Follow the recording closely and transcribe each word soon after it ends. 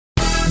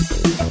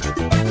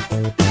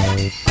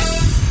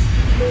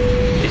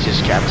This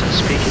is Captain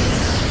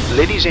speaking.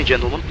 Ladies and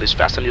gentlemen, please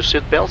fasten your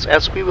seatbelts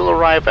as we will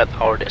arrive at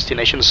our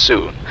destination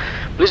soon.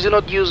 Please do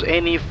not use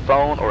any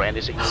phone or any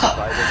signal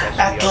devices.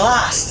 At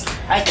last!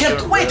 I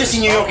can't wait to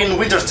see New York in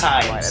winter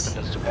times.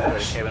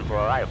 For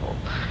arrival.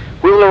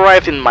 We will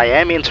arrive in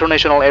Miami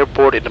International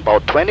Airport in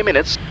about 20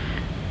 minutes.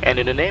 And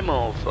in the name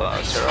of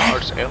Terra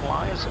Arts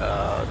Airlines,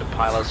 the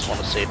pilots want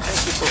to say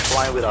thank you for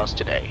flying with us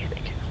today.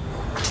 Thank you.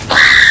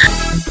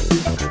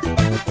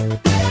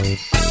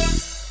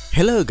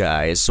 Hello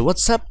guys,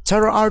 what's up?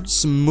 Terra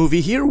Arts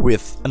Movie here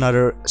with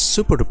another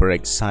super duper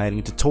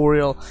exciting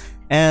tutorial,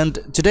 and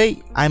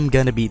today I'm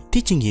gonna be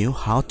teaching you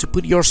how to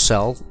put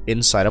yourself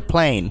inside a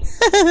plane.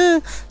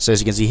 So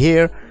as you can see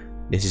here,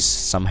 this is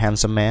some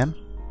handsome man,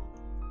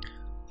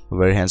 a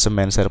very handsome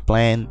man inside a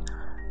plane,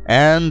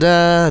 and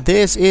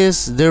this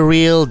is the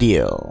real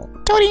deal.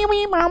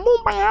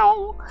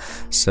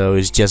 So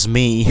it's just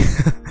me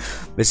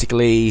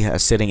basically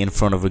sitting in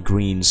front of a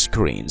green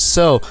screen.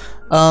 So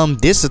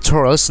this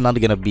tutorial is not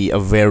gonna be a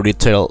very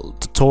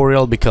detailed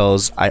tutorial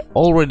because I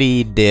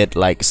already did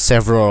like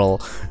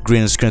several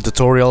green screen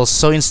tutorials.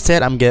 So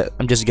instead I'm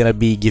just gonna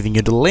be giving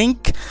you the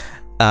link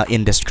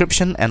in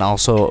description, and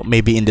also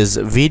maybe in this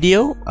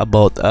video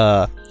about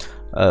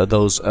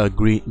those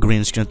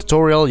green screen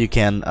tutorial. You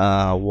can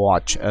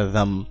watch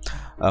them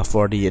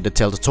for the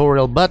detailed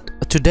tutorial, but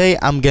today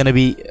I'm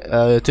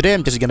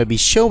just gonna be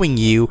showing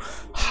you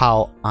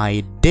how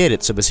I did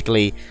it. So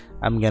basically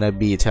I'm gonna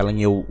be telling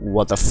you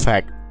what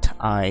effect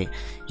I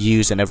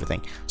use and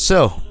everything.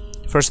 So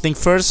first thing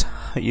first,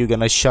 you're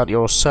gonna shut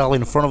yourself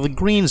in front of the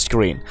green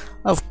screen,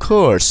 of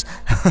course.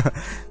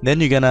 Then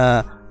you're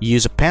gonna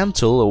use a pen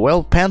tool.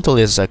 Well, pen tool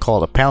is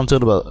called a pen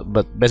tool,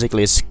 but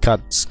basically it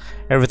cuts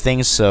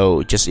everything.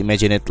 So just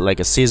imagine it like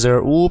a scissor.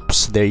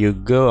 Oops, there you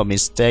go, a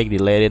mistake,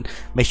 delete it.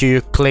 Make sure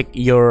you click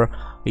your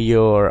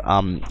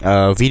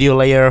video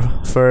layer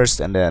first,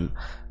 and then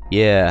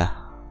yeah,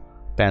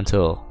 pen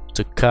tool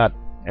to cut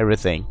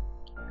everything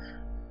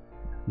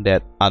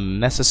that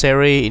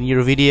unnecessary in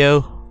your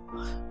video,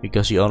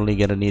 because you're only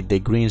gonna need the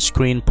green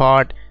screen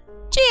part.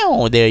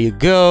 There you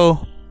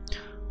go,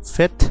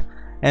 fit.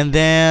 And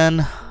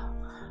then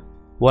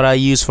what I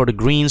use for the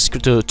green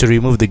screen to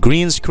remove the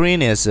green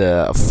screen is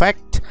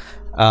effect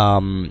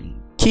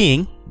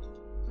keying,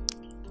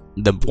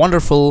 the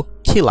wonderful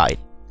key light,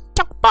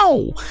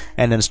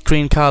 and then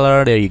screen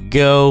color. There you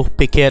go,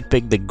 pick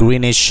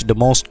the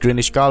most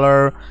greenish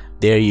color.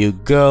 There you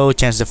go,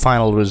 change the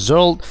final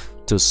result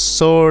to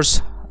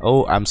source.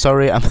 Oh, I'm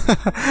sorry,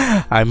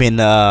 I mean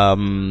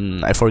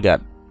I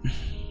forgot,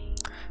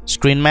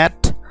 screen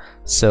matte.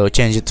 So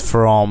change it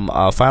from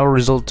final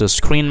result to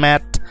screen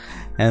matte,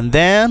 and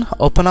then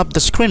open up the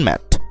screen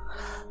matte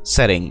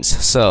settings.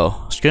 So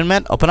screen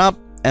matte, open up,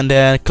 and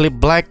then clip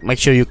black. Make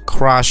sure you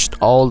crushed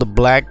all the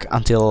black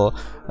until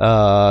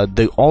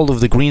all of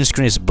the green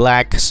screen is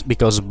black,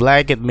 because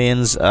black, it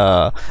means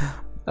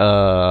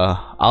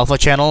alpha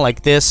channel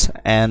like this,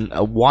 and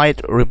white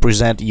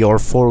represent your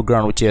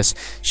foreground, which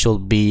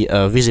should be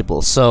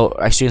visible. So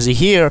as you can see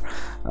here,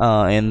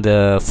 in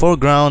the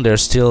foreground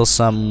there's still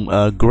some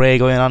gray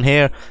going on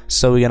here,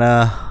 so we're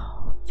gonna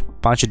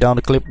punch it down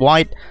to clip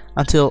white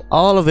until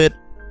all of it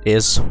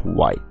is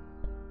white.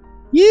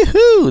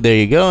 Yoo-hoo! There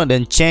you go. And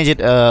then change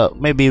it,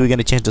 maybe we're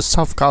gonna change the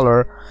soft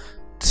color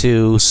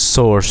to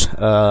source.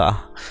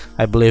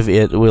 I believe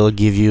it will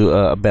give you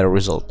a better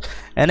result.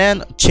 And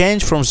then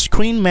change from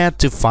screen matte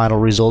to final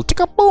result.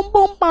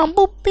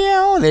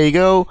 There you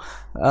go.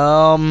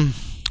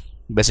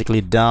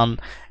 Basically done.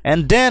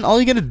 And then all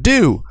you're gonna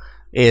do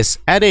is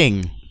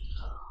adding,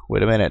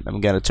 wait a minute,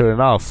 I'm gonna turn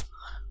it off.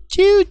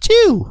 Choo.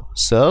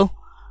 So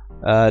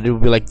it will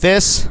be like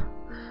this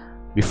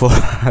before.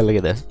 Look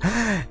at this.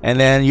 And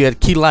then you add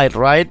key light,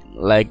 right,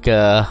 like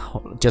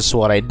just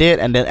what I did,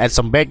 and then add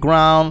some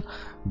background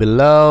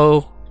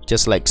below,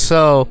 just like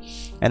so.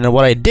 And then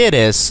what I did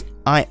is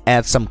I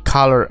add some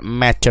color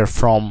matcher.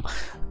 From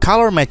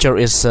color matcher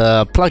is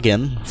a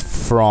plugin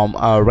from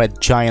Red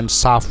Giant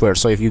software.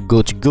 So if you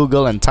go to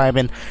Google and type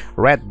in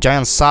Red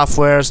Giant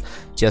softwares,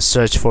 just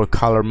search for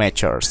color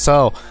matcher.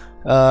 So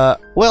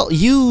well,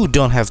 you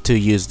don't have to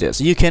use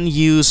this. You can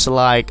use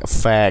like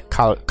effect,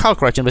 color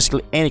correction,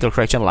 basically any color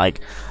correction,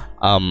 like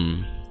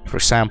for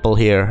example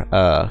here,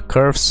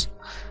 curves,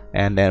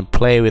 and then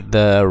play with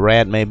the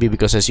red maybe,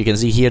 because as you can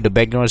see here the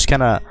background is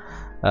kind of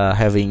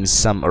having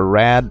some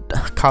red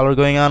color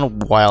going on,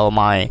 while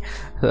my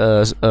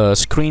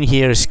screen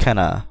here is kind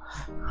of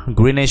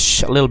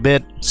greenish a little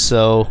bit.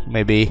 So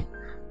maybe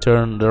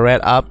turn the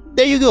red up.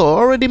 There you go,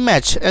 already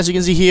match. As you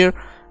can see here,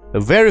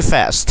 very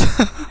fast.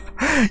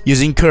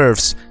 Using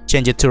curves,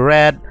 change it to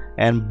red,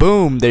 and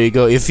boom, there you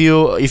go. If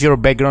your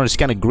background is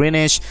kind of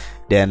greenish,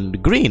 then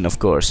green, of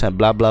course, and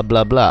blah blah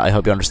blah blah. I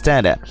hope you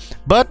understand that.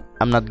 But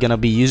I'm not gonna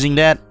be using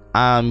that.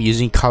 I'm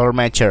using color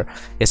matcher.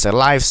 It's a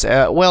live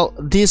well,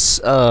 this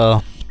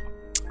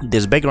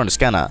background is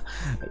kind of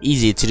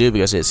easy to do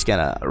because it's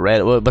kind of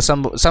red, but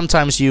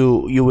sometimes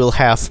you will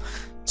have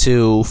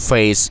to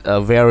face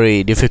a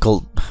very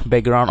difficult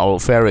background or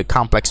very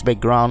complex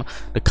background,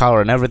 the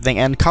color and everything.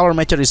 And color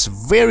matcher is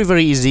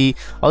very easy.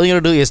 All you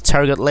gotta do is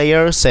target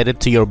layer, set it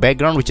to your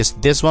background, which is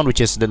this one,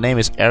 which is the name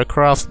is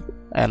aircraft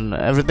and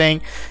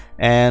everything,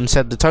 and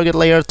set the target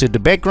layer to the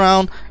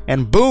background,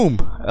 and boom,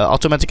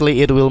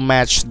 automatically it will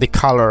match the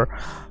color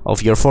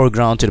of your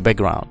foreground to the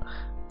background.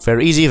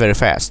 Very easy, very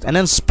fast. And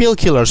then spill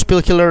killer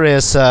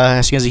is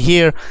as you can see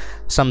here,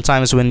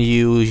 sometimes when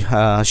you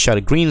shot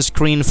a green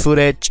screen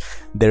footage,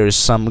 there is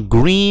some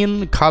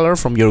green color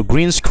from your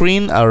green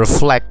screen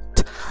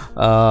reflect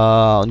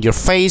on your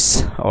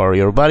face or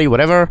your body,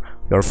 whatever,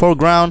 your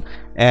foreground,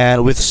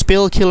 and with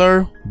spill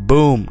killer,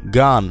 boom,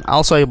 gone.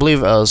 Also, I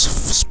believe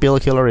spill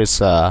killer is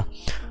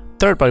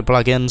third-party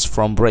plugins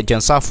from Bright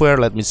software.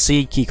 Let me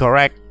see, key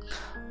correct,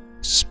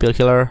 spill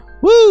killer.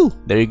 Woo!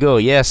 There you go.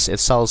 Yes,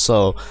 it's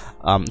also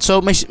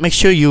so make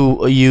sure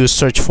you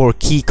search for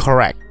key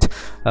correct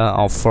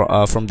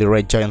from the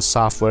Red Giant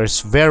software.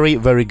 It's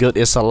very good.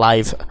 It's a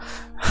life,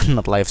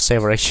 not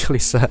lifesaver actually.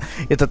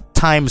 It's a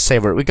time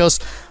saver, because,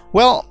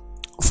 well,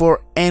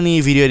 for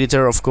any video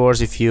editor, of course,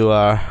 if you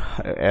are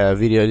a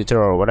video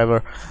editor or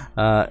whatever,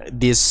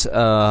 this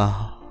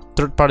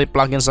third-party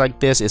plugins like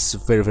this is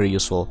very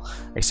useful.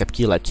 Except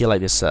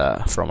Keylight is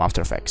from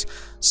After Effects.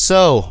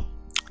 So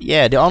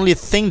yeah, the only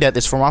thing that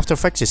is from After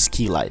Effects is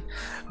Keylight.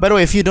 By the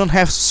way, if you don't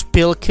have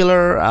spill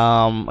killer,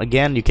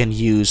 again, you can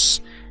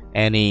use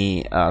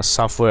any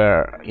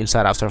software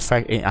inside After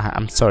Effects.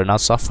 I'm sorry,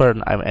 not software,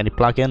 any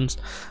plugins,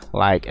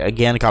 like,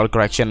 again, color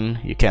correction.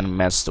 You can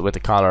mess with the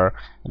color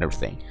and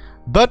everything.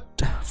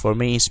 But for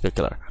me, spill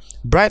killer.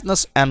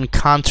 Brightness and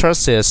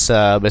contrast is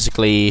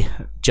basically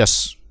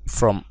just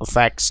from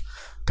effects,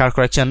 color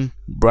correction,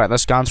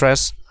 brightness,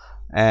 contrast,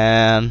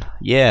 and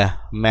yeah,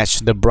 match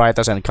the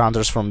brightness and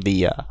contrast from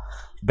the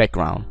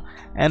background.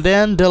 And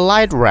then the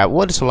light wrap.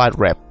 What is a light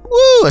wrap?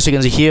 Woo! As you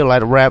can see here,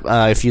 light wrap,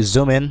 if you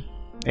zoom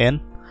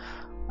in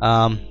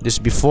this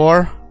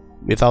before,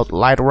 without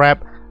light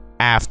wrap,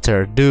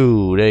 after,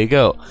 do, there you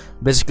go.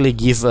 Basically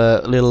give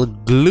a little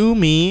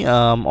gloomy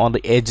on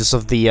the edges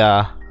of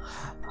the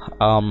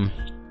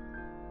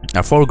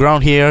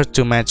foreground here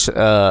to match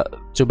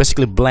to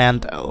basically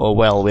blend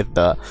well with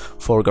the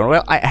foreground.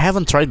 Well, I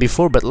haven't tried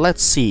before, but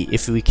let's see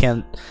if we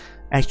can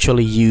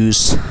actually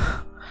use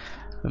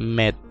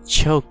matte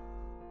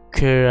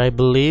choker, I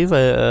believe.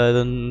 I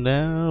don't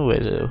know.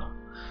 Wait,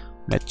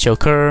 matte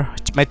choker.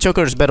 Matte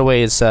choker is, by the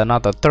way, it's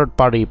not a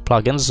third-party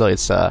plugin, so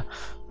it's a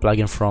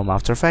plugin from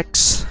After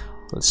Effects.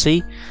 Let's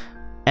see,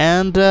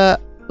 and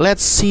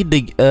let's see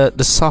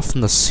the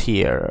softness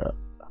here.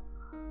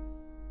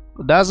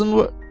 Doesn't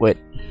work. Wait.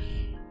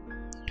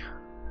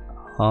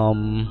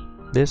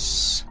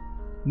 This,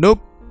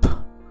 nope.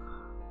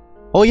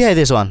 Oh yeah,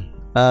 this one,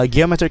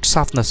 geometric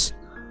softness,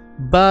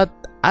 but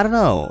I don't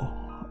know,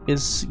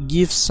 it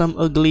gives some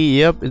ugly.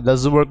 Yep, it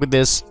doesn't work with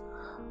this.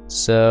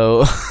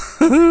 So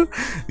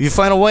if you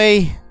find a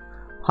way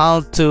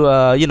how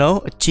to you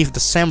know, achieve the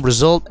same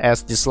result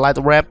as this light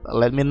wrap,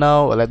 let me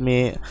know.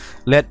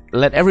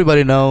 Let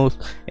everybody know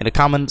in the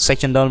comment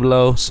section down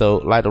below. So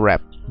light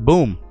wrap,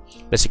 boom,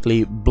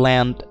 basically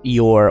blend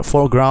your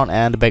foreground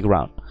and the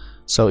background.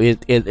 So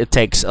it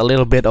takes a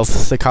little bit of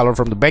the color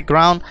from the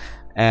background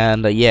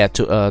and yeah,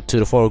 to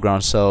the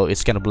foreground, so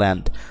it's gonna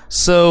blend.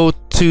 So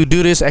to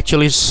do this,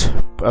 actually, is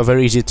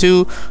very easy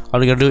too.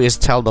 All you're gonna do is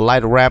tell the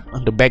light wrap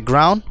the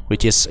background,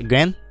 which is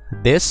again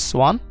this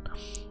one,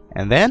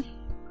 and then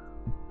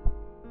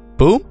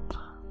boom,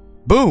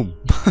 boom.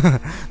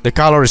 The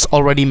color is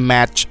already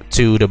matched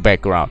to the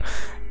background.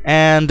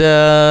 And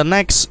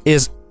next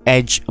is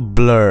edge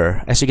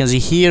blur. As you can see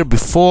here,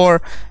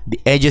 before the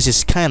edges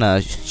is kind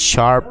of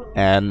sharp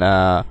and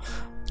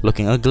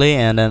looking ugly,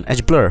 and then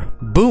edge blur,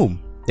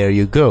 boom, there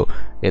you go,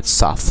 it's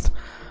soft.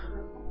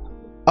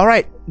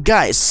 Alright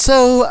guys,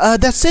 so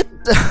that's it.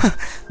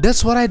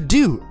 That's what I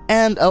do.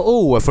 And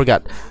oh, I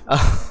forgot,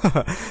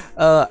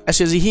 as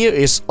you see here,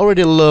 it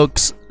already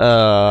looks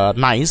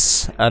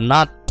nice,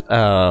 not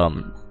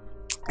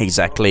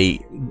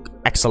exactly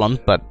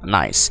excellent, but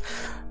nice.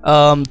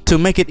 To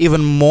make it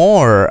even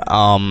more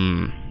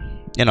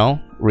you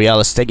know,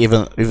 realistic,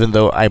 even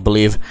though I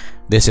believe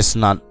this is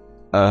not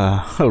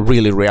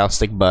really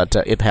realistic, but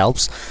it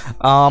helps.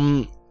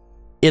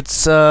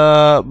 It's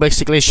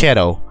basically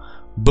shadow.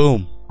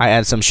 Boom, I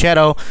add some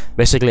shadow.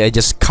 Basically I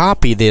just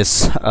copy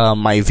this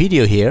my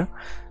video here,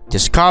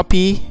 just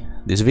copy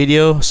this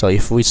video. So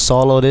if we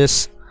solo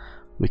this,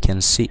 we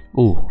can see,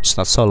 ooh, it's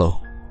not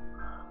solo,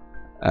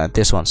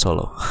 this one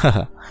solo.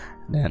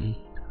 Then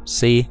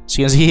see,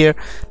 so you can see here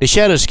the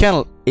shadow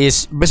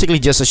is basically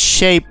just a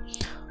shape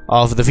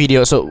of the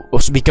video. So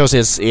because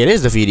it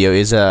is the video,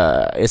 it's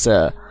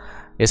a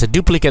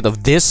duplicate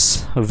of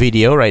this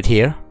video right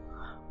here,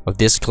 of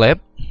this clip.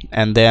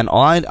 And then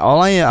all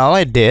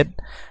I did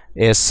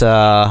is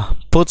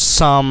put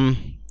some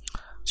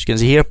you can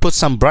see here, put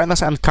some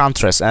brightness and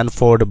contrast. And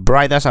for the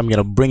brightness, I'm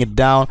gonna bring it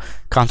down,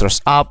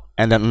 contrast up,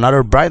 and then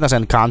another brightness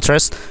and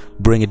contrast,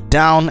 bring it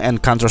down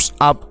and contrast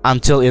up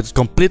until it's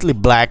completely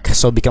black,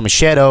 so it become a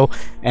shadow.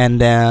 And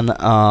then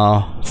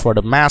for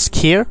the mask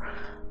here,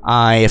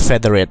 I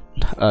feather it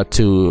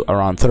to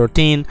around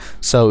 13,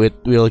 so it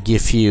will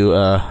give you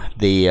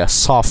the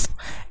soft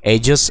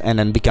edges and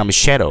then become a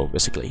shadow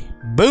basically.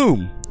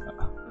 Boom!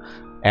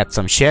 Add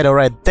some shadow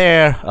right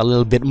there, a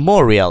little bit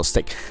more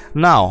realistic.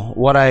 Now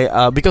what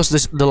I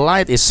because the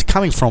light is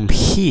coming from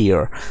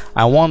here,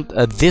 I want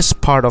this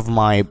part of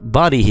my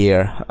body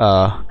here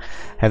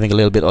having a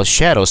little bit of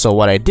shadow. So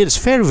what I did is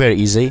very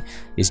easy.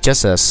 It's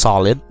just a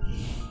solid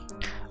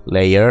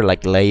layer,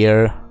 like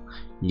layer,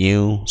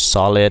 new,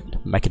 solid,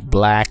 make it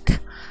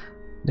black.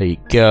 There you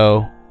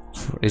go.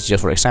 It's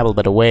just for example,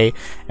 by the way.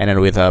 And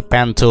then with a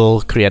pen tool,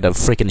 create a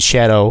freaking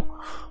shadow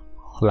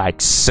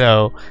like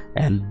so,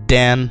 and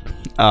then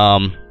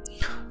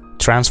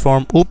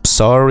transform. Oops,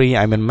 sorry,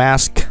 I'm in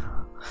mask.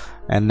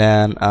 And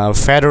then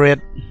feather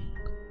it,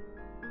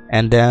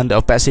 and then the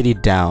opacity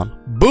down.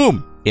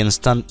 Boom!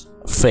 Instant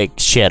fake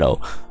shadow.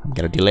 I'm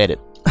gonna delete it.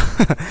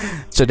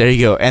 So there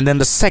you go. And then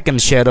the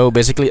second shadow,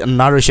 basically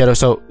another shadow.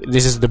 So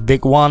this is the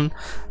big one.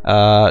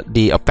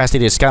 The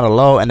opacity is kind of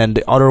low, and then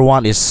the other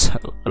one is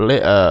a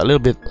little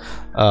bit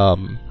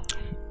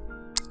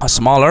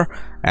smaller,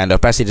 and the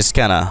opacity is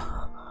kind of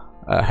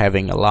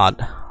having a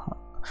lot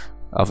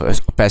of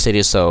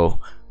opacity. So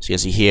as you can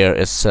see here,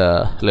 it's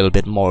a little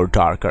bit more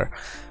darker.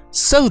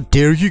 So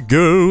there you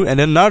go.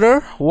 And another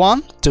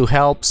one to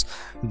help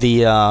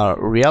the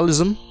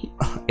realism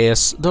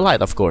is the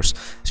light, of course.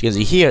 As you can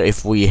see here,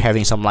 if we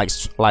having some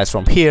lights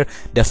from here,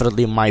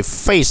 definitely my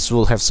face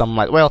will have some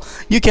light. Well,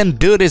 you can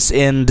do this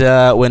in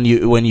the when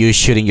you're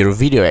shooting your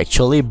video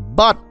actually,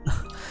 but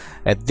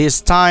at this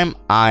time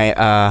I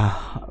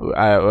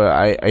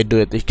do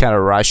it kind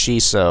of rushy,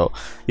 so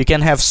you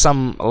can have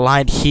some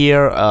light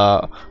here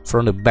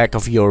from the back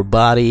of your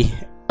body.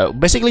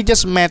 Basically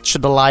just match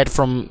the light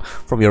from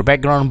your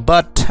background,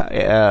 but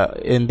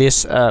in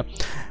this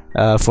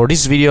for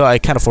this video I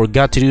kind of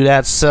forgot to do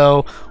that.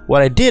 So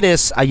what I did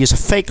is I use a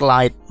fake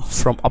light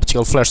from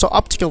optical flares. So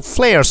optical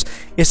flares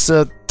is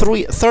a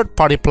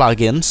third-party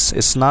plugins.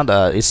 It's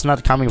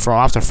not coming from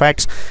After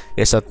Effects.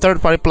 It's a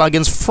third-party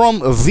plugins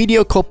from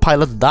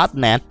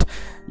videocopilot.net.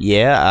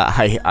 Yeah,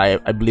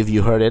 I believe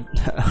you heard it.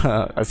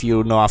 If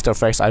you know After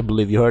Effects, I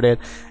believe you heard it.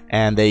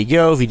 And there you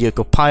go, Video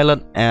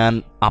Copilot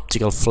and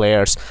optical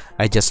flares.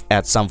 I just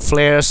add some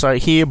flares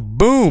right here,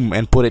 boom,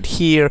 and put it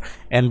here,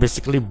 and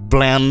basically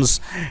blends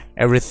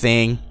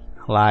everything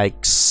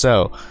like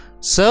so.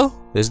 So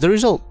this is the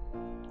result.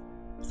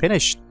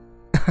 Finished.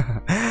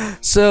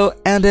 So,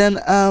 and then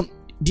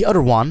the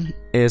other one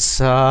is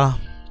the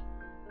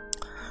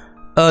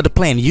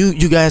plane.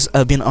 You guys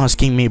have been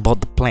asking me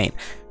about the plane.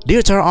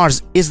 Dear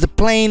TerraArts, is the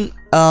plane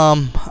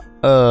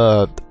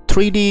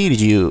 3D? Did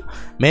you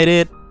made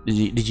it?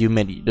 Did you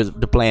make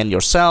the plane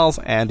yourself,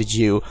 and did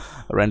you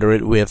render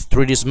it with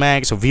 3ds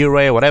Max or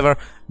V-Ray or whatever?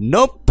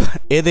 Nope,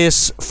 it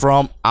is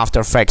from After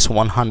Effects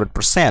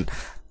 100%.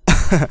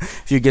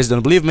 If you guys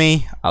don't believe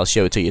me, I'll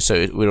show it to you.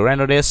 So we'll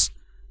render this.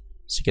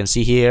 So you can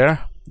see here,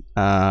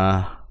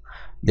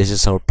 this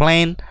is our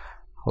plane,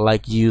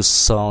 like you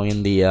saw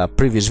in the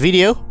previous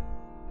video.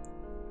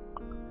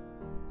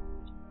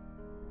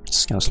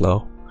 It's kind of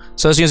slow.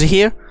 So as you can see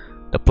here,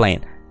 the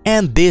plane.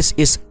 And this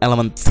is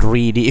Element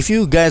 3D. If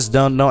you guys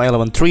don't know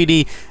Element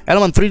 3D,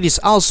 Element 3D is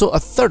also a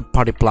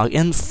third-party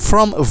plugin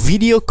from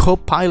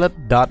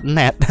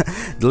videocopilot.net.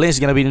 The link is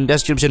gonna be in the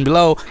description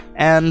below.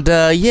 And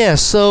yeah,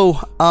 so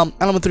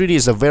Element 3D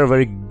is a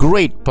very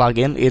great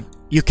plugin.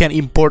 You can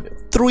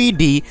import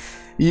 3D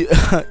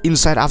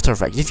inside After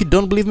Effects. If you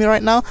don't believe me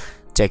right now,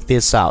 check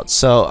this out.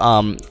 So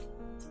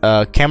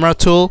camera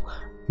tool,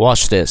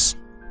 watch this.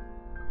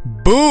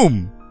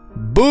 Boom!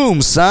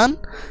 Boom, son!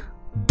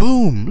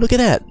 Boom! Look at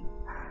that!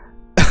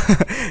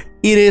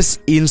 It is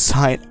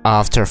inside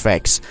After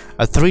Effects,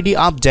 a 3D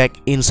object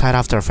inside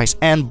After Effects.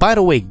 And by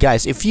the way,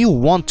 guys, if you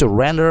want to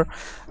render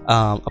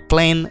a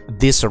plane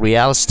this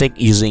realistic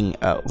using,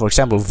 for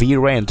example,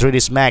 V-Ray and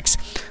 3ds Max,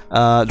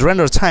 the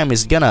render time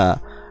is gonna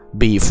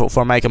be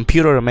for my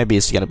computer, maybe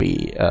it's gonna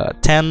be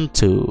 10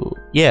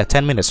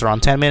 minutes,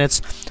 around 10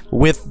 minutes.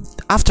 With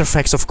After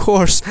Effects, of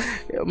course,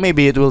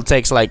 maybe it will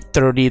take like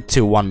 30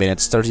 to 1 minute,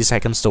 30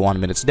 seconds to 1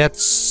 minute.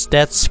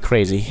 That's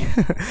crazy.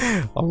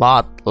 a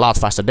lot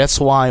faster. That's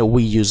why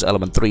we use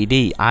Element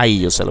 3D. I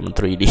use Element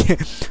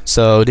 3D.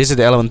 So this is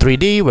the Element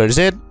 3D. Where is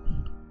it?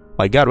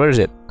 My god, where is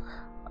it?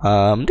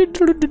 Oh,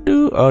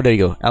 there you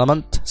go.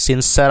 Element,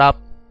 scene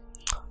setup,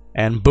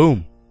 and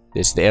boom,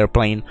 this is the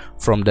airplane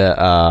from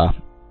the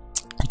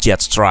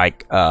Jet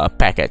Strike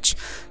package.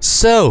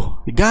 So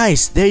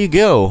guys, there you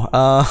go.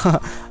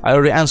 I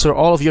already answered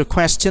all of your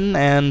question,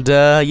 and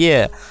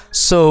yeah,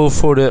 so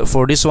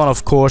for this one,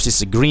 of course,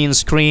 it's a green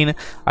screen.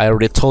 I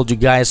already told you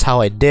guys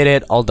how I did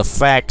it, all the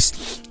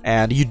facts.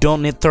 And you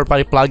don't need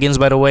third-party plugins,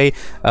 by the way.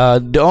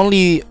 The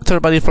only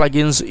third-party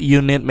plugins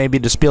you need maybe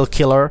the Spill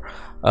Killer,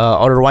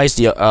 Otherwise,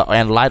 the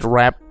and light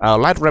wrap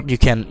you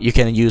can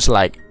use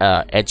like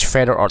edge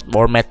feather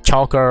or matte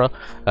chalker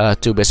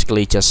to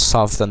basically just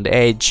soften the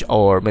edge,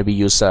 or maybe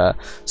use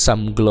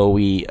some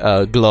glowy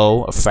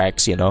glow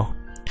effects, you know,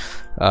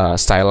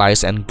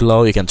 stylize and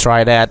glow. You can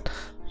try that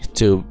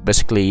to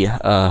basically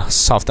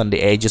soften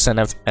the edges and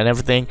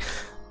everything.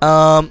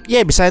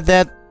 Yeah, beside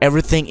that,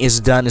 everything is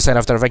done inside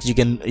After Effects. You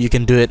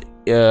can do it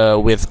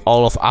with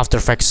all of After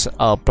Effects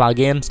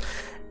plugins.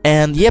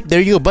 And yep,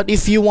 there you go. But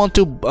if you want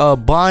to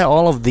buy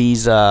all of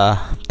these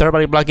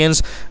third-party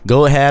plugins,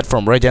 go ahead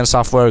from Regen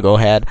Software, go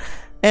ahead,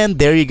 and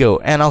there you go.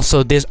 And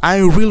also this, I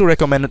really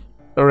recommend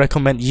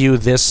you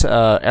this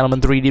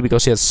Element 3D,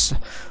 because it's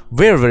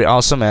very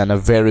awesome and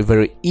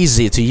very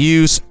easy to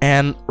use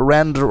and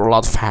render a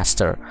lot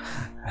faster.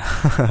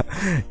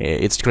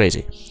 It's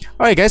crazy.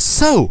 Alright guys,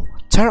 so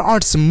Terra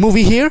Arts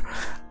movie here.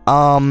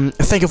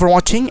 Thank you for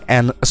watching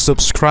and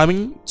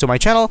subscribing to my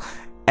channel,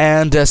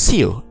 and see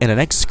you in the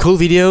next cool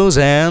videos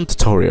and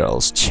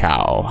tutorials.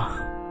 Ciao.